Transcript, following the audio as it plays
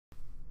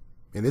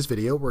In this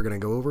video, we're going to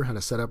go over how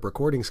to set up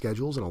recording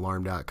schedules in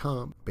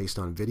Alarm.com based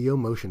on video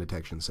motion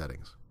detection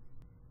settings.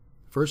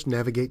 First,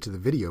 navigate to the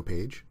video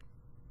page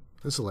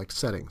and select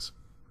Settings.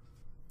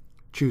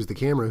 Choose the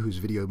camera whose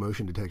video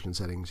motion detection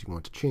settings you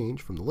want to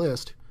change from the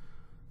list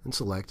and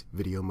select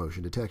Video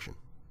Motion Detection.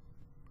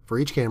 For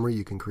each camera,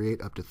 you can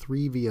create up to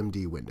 3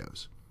 VMD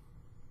windows.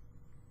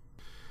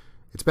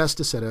 It's best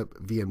to set up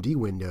VMD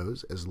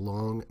windows as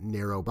long,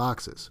 narrow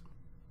boxes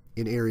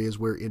in areas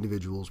where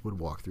individuals would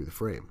walk through the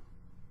frame.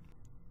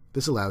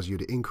 This allows you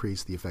to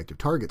increase the effective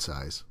target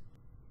size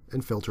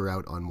and filter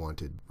out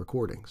unwanted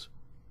recordings.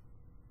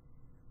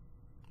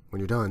 When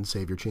you're done,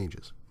 save your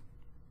changes.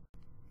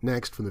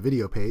 Next, from the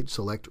video page,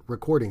 select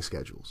Recording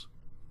Schedules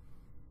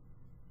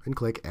and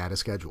click Add a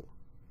Schedule.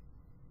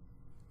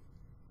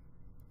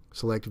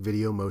 Select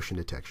Video Motion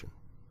Detection.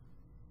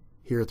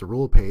 Here at the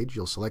Rule page,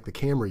 you'll select the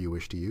camera you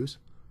wish to use,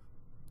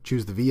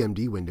 choose the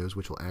VMD windows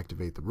which will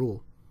activate the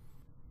rule.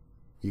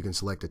 You can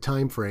select a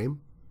time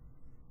frame,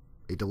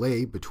 a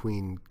delay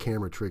between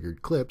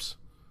camera-triggered clips,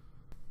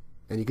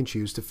 and you can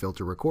choose to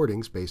filter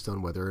recordings based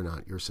on whether or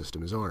not your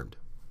system is armed.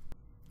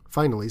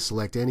 Finally,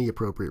 select any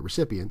appropriate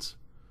recipients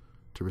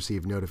to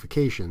receive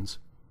notifications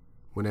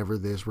whenever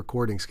this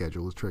recording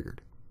schedule is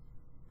triggered.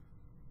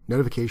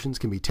 Notifications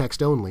can be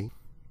text only,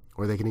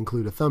 or they can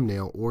include a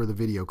thumbnail or the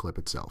video clip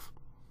itself.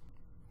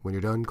 When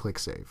you're done, click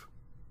Save.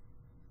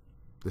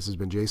 This has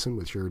been Jason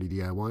with Surety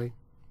DIY.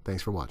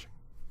 Thanks for watching.